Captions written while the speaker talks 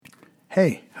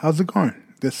Hey, how's it going?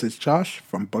 This is Josh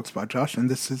from Books by Josh, and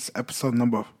this is episode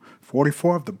number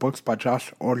 44 of the Books by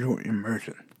Josh audio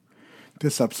immersion.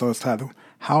 This episode is titled,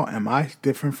 How Am I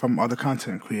Different from Other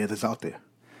Content Creators Out There?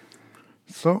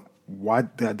 So, why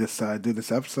did I decide to do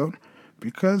this episode?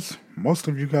 Because most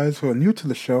of you guys who are new to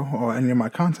the show or any of my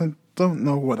content don't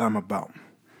know what I'm about.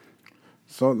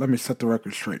 So, let me set the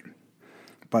record straight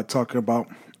by talking about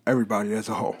everybody as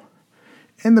a whole.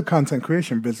 In the content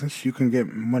creation business, you can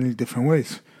get money different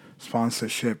ways.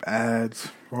 Sponsorship, ads,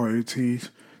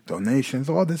 royalties, donations,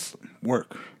 all this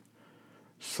work.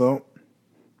 So,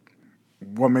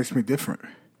 what makes me different?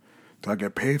 Do I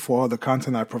get paid for all the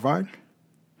content I provide?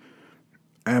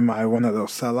 Am I one of those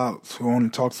sellouts who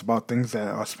only talks about things that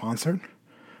are sponsored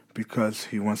because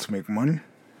he wants to make money?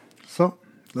 So,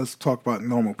 let's talk about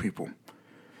normal people.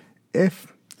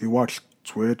 If you watch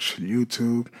Twitch,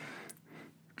 YouTube,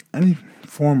 any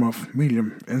form of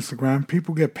medium, Instagram,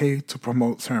 people get paid to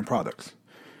promote certain products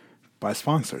by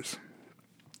sponsors.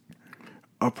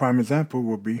 A prime example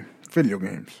would be video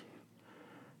games.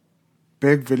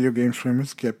 Big video game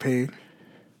streamers get paid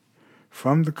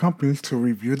from the companies to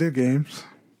review their games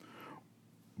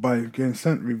by getting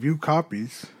sent review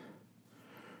copies,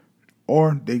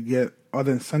 or they get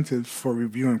other incentives for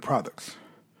reviewing products.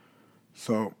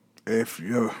 So, if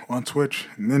you're on Twitch,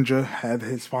 Ninja had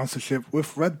his sponsorship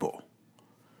with Red Bull,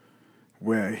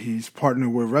 where he's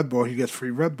partnered with Red Bull, he gets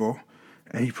free Red Bull,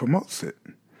 and he promotes it.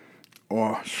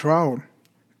 Or Shroud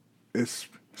is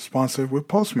sponsored with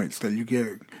Postmates, that you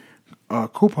get a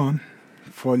coupon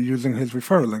for using his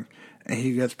referral link, and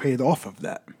he gets paid off of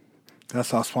that. That's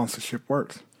how sponsorship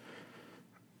works.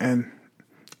 And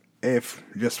if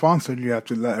you're sponsored, you have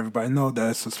to let everybody know that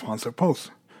it's a sponsored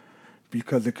post,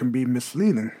 because it can be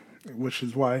misleading. Which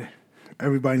is why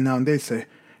everybody nowadays say,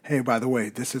 hey, by the way,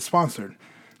 this is sponsored.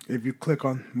 If you click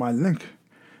on my link,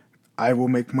 I will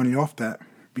make money off that,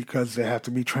 because they have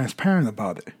to be transparent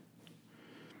about it.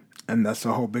 And that's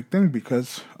a whole big thing,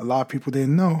 because a lot of people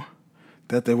didn't know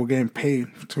that they were getting paid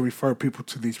to refer people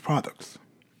to these products.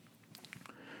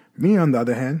 Me, on the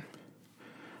other hand,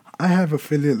 I have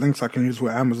affiliate links I can use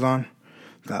with Amazon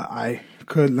that I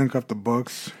could link up the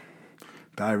books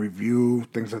that I review,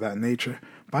 things of that nature.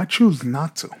 But I choose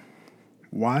not to.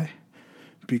 Why?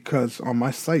 Because on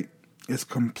my site, it's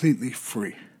completely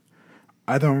free.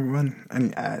 I don't run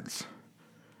any ads.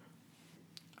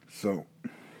 So,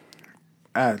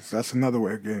 ads, that's another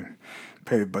way of getting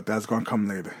paid, but that's going to come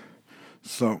later.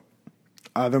 So,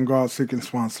 I don't go out seeking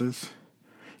sponsors.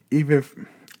 Even if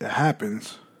it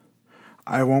happens,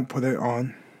 I won't put it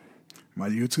on my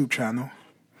YouTube channel.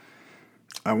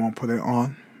 I won't put it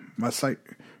on my site,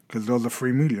 because those are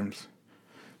free mediums.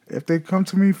 If they come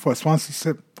to me for a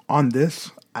sponsorship on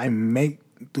this, I may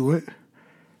do it,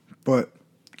 but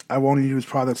I won't use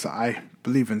products that I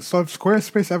believe in. So if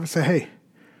Squarespace ever say, hey,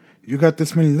 you got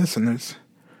this many listeners,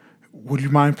 would you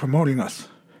mind promoting us?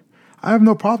 I have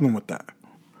no problem with that.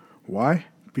 Why?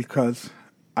 Because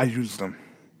I use them.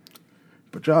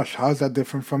 But Josh, how is that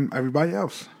different from everybody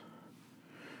else?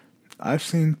 I've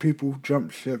seen people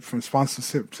jump ship from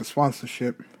sponsorship to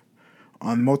sponsorship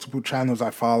on multiple channels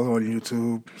I follow on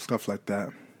YouTube, stuff like that.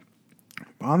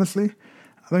 But honestly,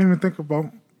 I don't even think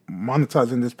about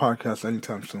monetizing this podcast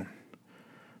anytime soon,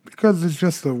 because it's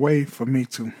just a way for me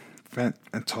to vent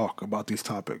and talk about these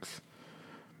topics.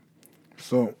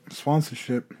 So,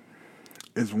 sponsorship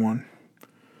is one.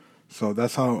 So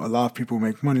that's how a lot of people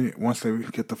make money. Once they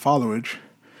get the followage,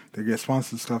 they get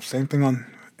sponsored stuff. Same thing on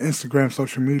Instagram,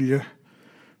 social media.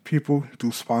 People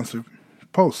do sponsored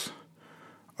posts.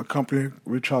 A company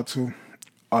reach out to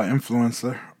an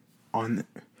influencer on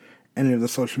any of the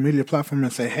social media platforms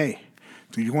and say, hey,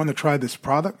 do you want to try this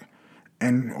product?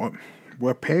 And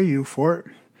we'll pay you for it.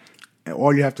 And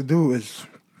all you have to do is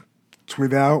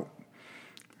tweet it out,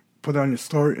 put it on your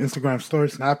story, Instagram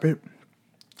story, snap it,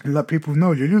 and let people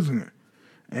know you're using it.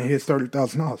 And here's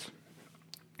 $30,000.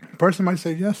 The person might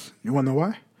say yes. You want to know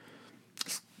why?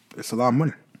 It's a lot of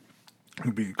money. It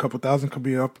could be a couple thousand, could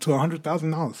be up to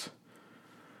 $100,000.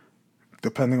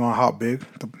 Depending on how big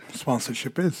the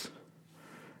sponsorship is.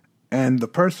 And the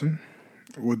person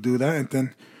will do that, and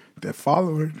then their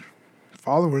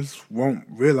followers won't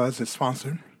realize it's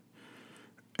sponsored.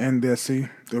 And they'll see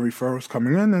the referrals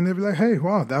coming in, and they'll be like, hey,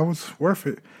 wow, that was worth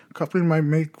it. A company might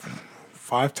make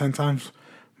 5-10 times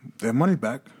their money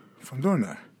back from doing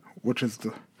that, which is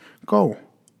the goal.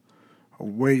 A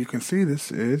way you can see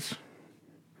this is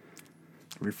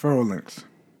referral links.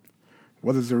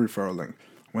 What is a referral link?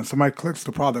 When somebody clicks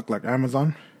the product like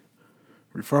Amazon,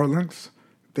 referral links,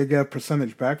 they get a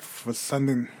percentage back for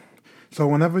sending. So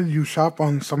whenever you shop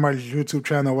on somebody's YouTube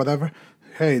channel or whatever,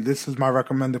 hey, this is my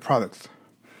recommended products.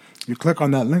 You click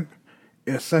on that link,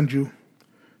 it'll send you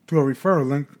to a referral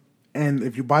link, and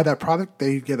if you buy that product,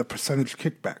 they get a percentage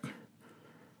kickback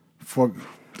for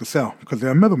the sale because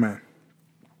they're a middleman.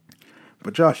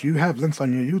 But Josh, you have links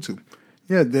on your YouTube.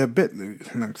 Yeah, they're bit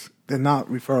links. They're not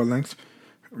referral links.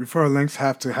 Referral links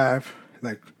have to have,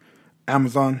 like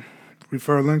Amazon,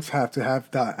 referral links have to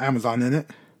have that Amazon in it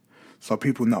so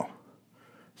people know.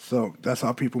 So that's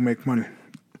how people make money.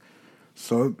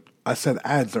 So I said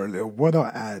ads earlier. What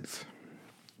are ads?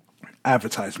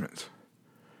 Advertisements.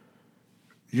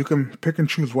 You can pick and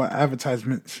choose what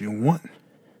advertisements you want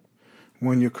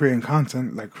when you're creating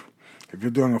content. Like if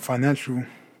you're doing a financial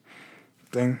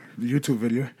thing, YouTube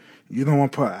video, you don't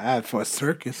want to put an ad for a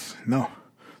circus. No.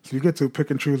 So you get to pick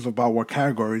and choose about what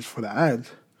categories for the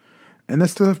ads. And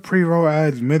there's still pre-roll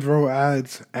ads, mid-roll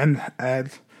ads, and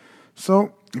ads.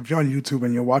 So if you're on YouTube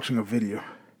and you're watching a video,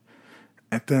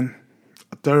 and then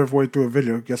a third of the way through a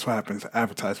video, guess what happens?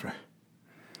 Advertisement.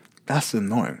 That's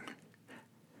annoying.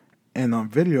 And on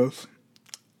videos,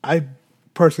 I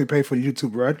personally pay for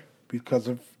YouTube Red because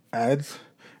of ads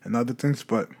and other things,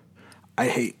 but I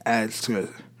hate ads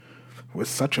with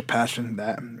such a passion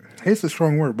that hate's a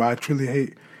strong word, but I truly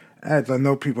hate ads. I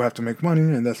know people have to make money,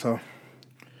 and that's how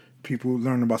people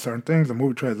learn about certain things. The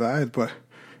movie trailers are ads, but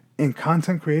in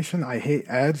content creation, I hate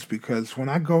ads because when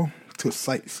I go to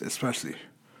sites, especially,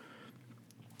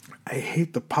 I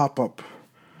hate the pop-up,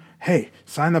 hey,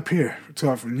 sign up here to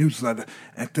our newsletter,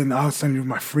 and then I'll send you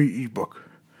my free ebook.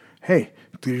 Hey,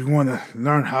 do you want to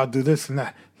learn how to do this and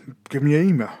that? Give me an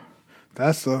email.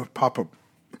 That's a pop-up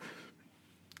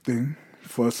thing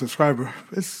for a subscriber.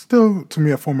 It's still, to me,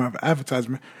 a form of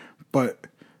advertisement, but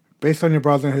based on your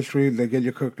browsing history, they get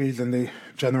your cookies and they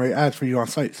generate ads for you on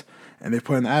sites. And they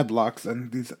put in ad blocks,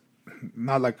 and these,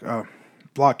 not like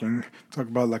blocking, talk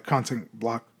about like content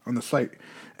block on the site.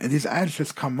 And these ads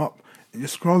just come up, and you're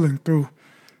scrolling through,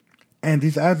 and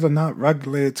these ads are not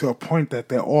regulated to a point that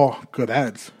they're all good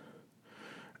ads.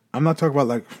 I'm not talking about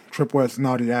like triple S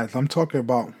naughty ads. I'm talking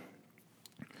about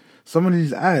some of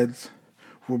these ads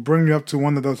will bring you up to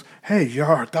one of those, hey, you're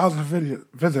 1,000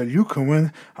 visitors, you can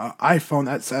win an iPhone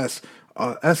XS,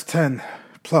 S10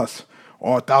 Plus,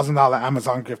 or $1,000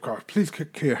 Amazon gift card. Please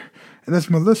click here. And it's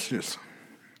malicious.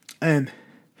 And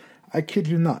I kid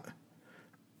you not,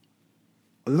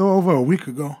 a little over a week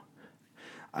ago,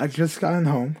 I just gotten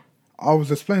home. I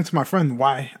was explaining to my friend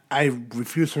why I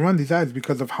refuse to run these ads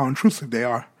because of how intrusive they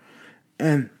are.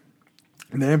 And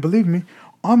they didn't believe me.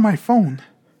 On my phone,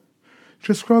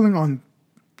 just scrolling on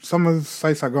some of the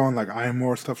sites I go on, like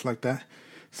IMO, stuff like that.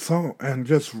 So, and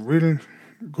just reading,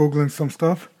 Googling some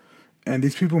stuff. And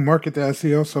these people market their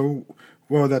SEO so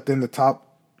well that they're in the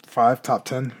top 5, top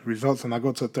 10 results. And I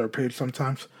go to the third page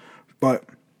sometimes. But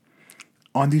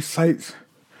on these sites,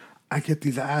 I get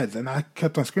these ads. And I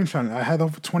kept on screenshotting. I had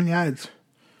over 20 ads.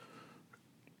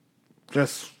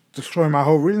 Just destroying my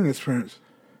whole reading experience.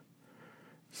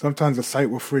 Sometimes the site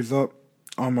will freeze up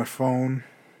on my phone.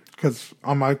 Because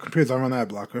on my computer, I run ad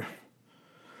blocker.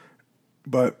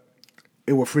 But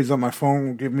it will freeze up my phone,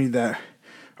 will give me that,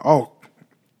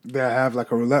 they have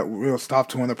like a roulette wheel stop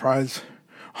to win the prize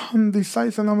on these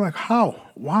sites. And I'm like, how?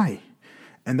 Why?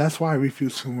 And that's why I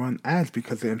refuse to run ads,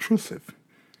 because they're intrusive.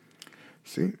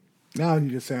 See? Now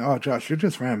you're just saying, oh, Josh, you're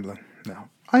just rambling. Now,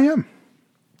 I am.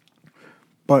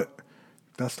 But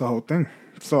that's the whole thing.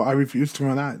 So I refuse to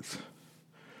run ads.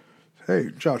 Hey,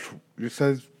 Josh, you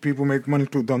said people make money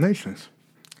through donations.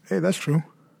 Hey, that's true.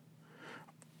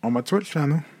 On my Twitch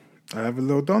channel, I have a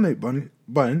little donate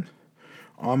button.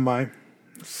 On my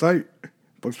site,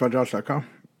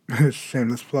 booksbyjosh.com.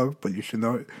 Shameless plug, but you should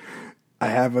know it. I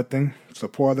have a thing,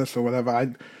 support us or whatever.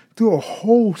 I do a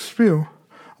whole spiel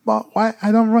about why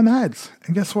I don't run ads.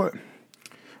 And guess what?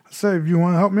 I said, if you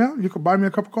want to help me out, you could buy me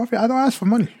a cup of coffee. I don't ask for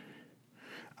money.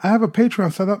 I have a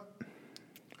Patreon set up,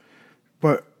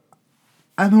 but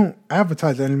I don't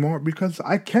advertise anymore because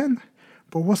I can.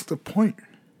 But what's the point?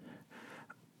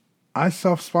 I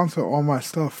self-sponsor all my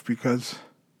stuff because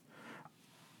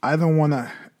I don't want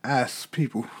to ask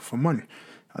people for money.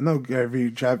 I know Gary,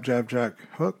 jab, jack,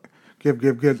 hook,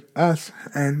 give, ask,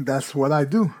 and that's what I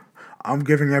do. I'm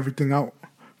giving everything out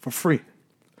for free.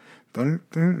 The only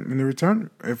thing in return,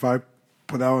 if I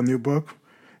put out a new book,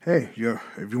 hey, if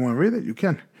you want to read it, you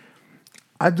can.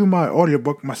 I do my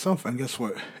audiobook myself, and guess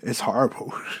what? It's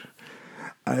horrible.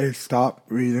 I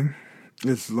stopped reading.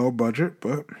 It's low budget,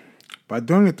 but by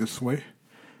doing it this way,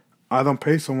 I don't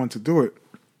pay someone to do it,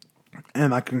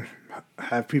 and I can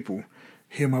have people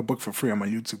hear my book for free on my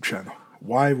YouTube channel.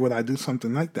 Why would I do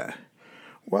something like that?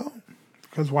 Well,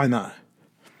 because why not?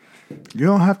 You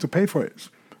don't have to pay for it.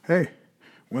 Hey,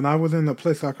 when I was in a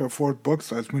place I could afford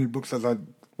books, as many books as I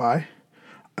buy,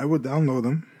 I would download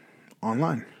them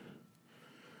online.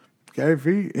 Gary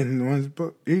Vee, in one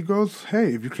book, he goes,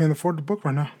 hey, if you can't afford the book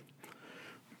right now,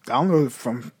 download it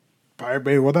from Pirate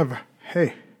Bay, whatever.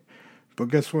 Hey, but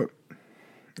guess what?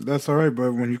 That's all right,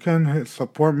 but when you can,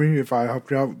 support me if I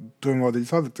help you out doing all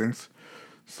these other things.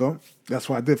 So that's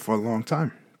what I did for a long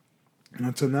time.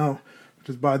 Until now,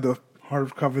 just buy the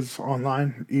hardcovers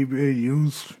online, eBay,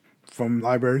 used from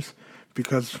libraries,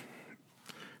 because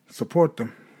support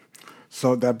them.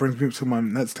 So that brings me to my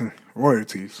next thing,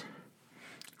 royalties.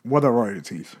 What are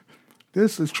royalties?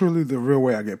 This is truly the real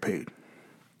way I get paid.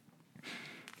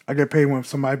 I get paid when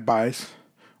somebody buys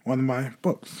one of my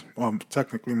books. Well,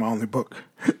 technically my only book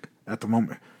at the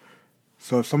moment.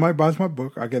 So if somebody buys my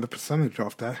book, I get a percentage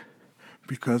off that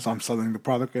because I'm selling the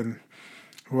product, and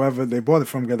whoever they bought it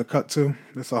from get a cut too.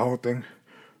 It's a whole thing.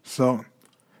 So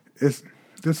this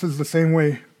is the same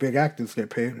way big actors get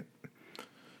paid,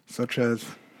 such as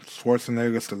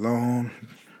Schwarzenegger, Stallone,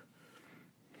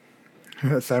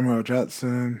 Samuel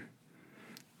Jackson,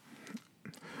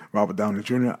 Robert Downey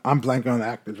Jr. I'm blanking on the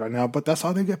actors right now, but that's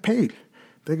how they get paid.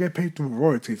 They get paid through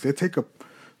royalties. They take a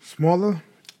smaller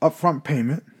upfront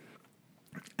payment,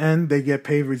 and they get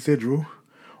paid residual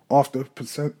off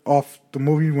the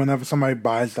movie whenever somebody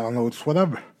buys, downloads,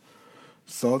 whatever.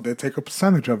 So they take a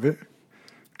percentage of it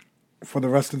for the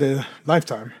rest of their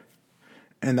lifetime.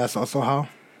 And that's also how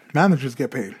managers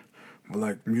get paid.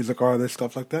 Like music artists,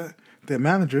 stuff like that. Their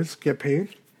managers get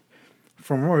paid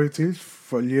from royalties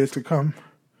for years to come,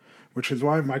 which is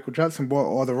why Michael Jackson bought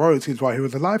all the royalties while he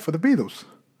was alive for the Beatles,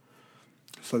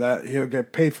 so that he'll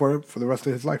get paid for it for the rest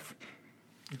of his life.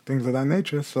 Things of that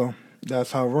nature. So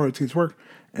that's how royalties work.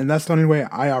 And that's the only way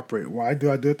I operate. Why do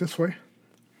I do it this way?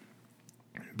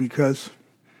 Because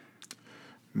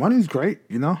money's great,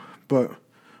 but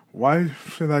why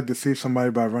should I deceive somebody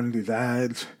by running these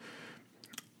ads?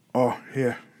 Oh,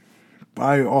 here,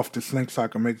 buy off this link so I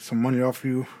can make some money off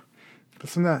you.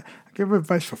 This and that. I give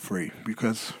advice for free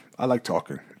because I like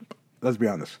talking. Let's be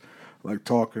honest. I like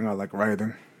talking, I like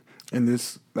writing. And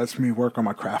this lets me work on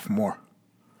my craft more.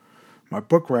 My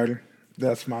book writing,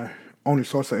 that's my only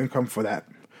source of income for that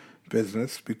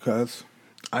business because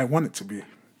I want it to be.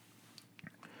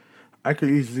 I could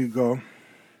easily go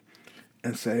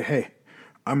and say, hey,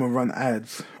 I'm going to run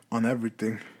ads on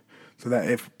everything so that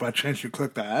if by chance you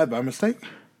click the ad by mistake,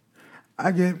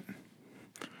 I get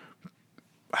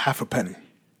half a penny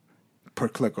per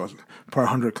click or per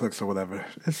 100 clicks or whatever.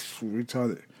 It's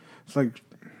retarded. It's like,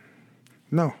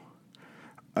 no.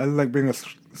 I like being a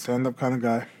stand-up kind of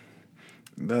guy.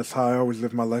 That's how I always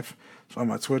live my life. So on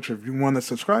my Twitch, if you want to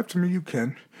subscribe to me, you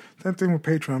can. Same thing with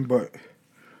Patreon, but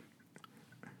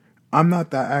I'm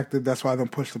not that active. That's why I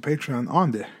don't push the Patreon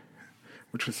on there,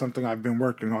 which is something I've been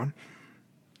working on,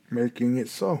 making it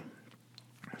so.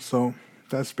 So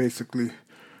that's basically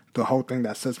the whole thing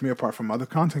that sets me apart from other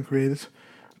content creators,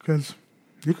 because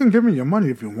you can give me your money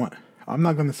if you want. I'm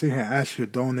not going to sit here and ask you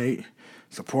to donate,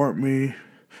 support me.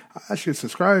 I ask you to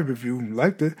subscribe if you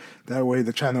liked it. That way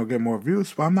the channel will get more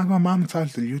views. But I'm not going to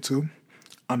monetize the YouTube.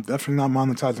 I'm definitely not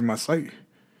monetizing my site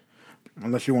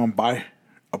unless you want to buy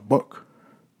a book.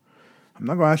 I'm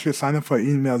not going to ask you to sign up for an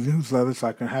email newsletter so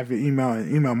I can have your email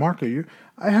and email market you.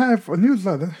 I have a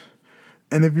newsletter,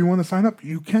 and if you want to sign up,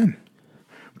 you can.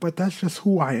 But that's just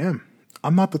who I am.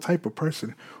 I'm not the type of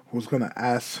person who's going to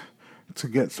ask to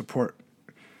get support.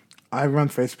 I run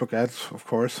Facebook ads, of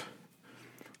course.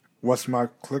 What's my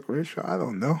click ratio? I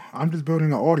don't know. I'm just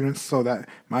building an audience so that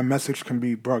my message can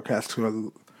be broadcast to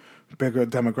a bigger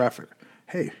demographic.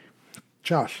 Hey,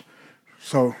 Josh,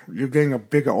 so you're getting a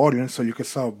bigger audience so you can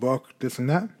sell a book, this and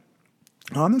that?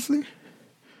 Honestly,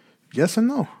 yes and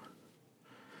no.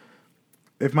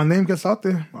 If my name gets out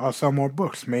there, I'll sell more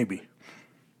books, maybe.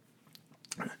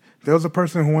 There was a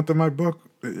person who wanted my book.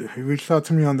 He reached out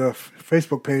to me on the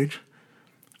Facebook page.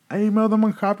 I emailed him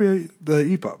a copy of the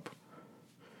EPUB.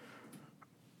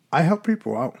 I help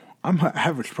people out. I'm an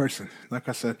average person. Like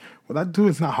I said, what I do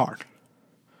is not hard.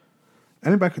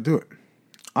 Anybody could do it.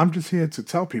 I'm just here to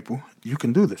tell people, you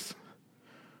can do this.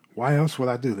 Why else would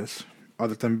I do this?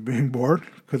 Other than being bored?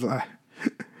 Because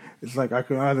it's like I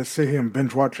could either sit here and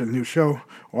binge watch a new show,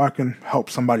 or I can help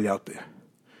somebody out there.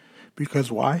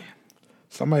 Because why?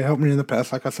 Somebody helped me in the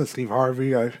past. Like I said, Steve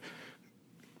Harvey, I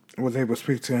was able to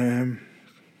speak to him.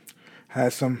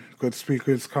 Had some good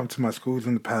speakers come to my schools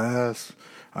in the past.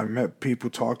 I've met people,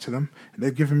 talked to them. And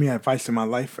they've given me advice in my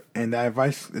life, and that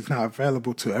advice is not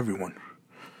available to everyone.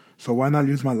 So why not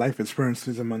use my life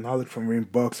experiences and my knowledge from reading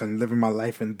books and living my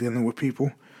life and dealing with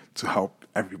people to help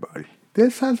everybody?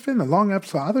 this has been a long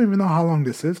episode. I don't even know how long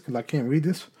this is because I can't read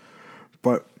this.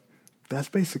 But that's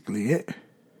basically it.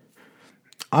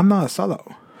 I'm not a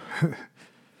sellout.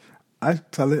 I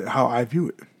tell it how I view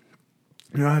it.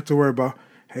 You don't have to worry about,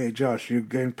 hey, Josh, you're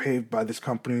getting paid by this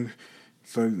company,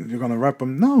 so you're going to rep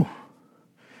them. No.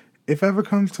 If it ever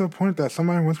comes to a point that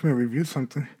somebody wants me to review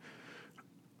something,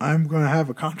 I'm going to have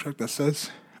a contract that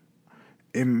says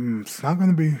it's not going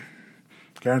to be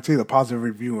guaranteed a positive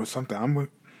review or something. I'm going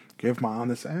to give my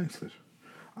honest answers.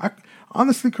 I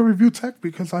honestly could review tech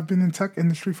because I've been in tech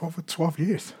industry for over 12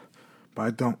 years. But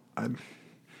I don't.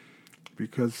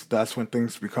 Because that's when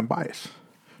things become biased.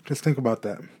 Just think about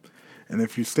that. And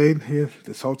if you stayed here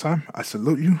this whole time, I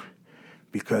salute you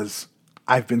because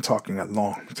I've been talking a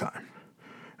long time.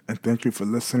 And thank you for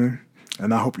listening.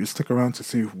 And I hope you stick around to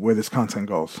see where this content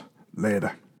goes.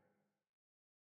 Later.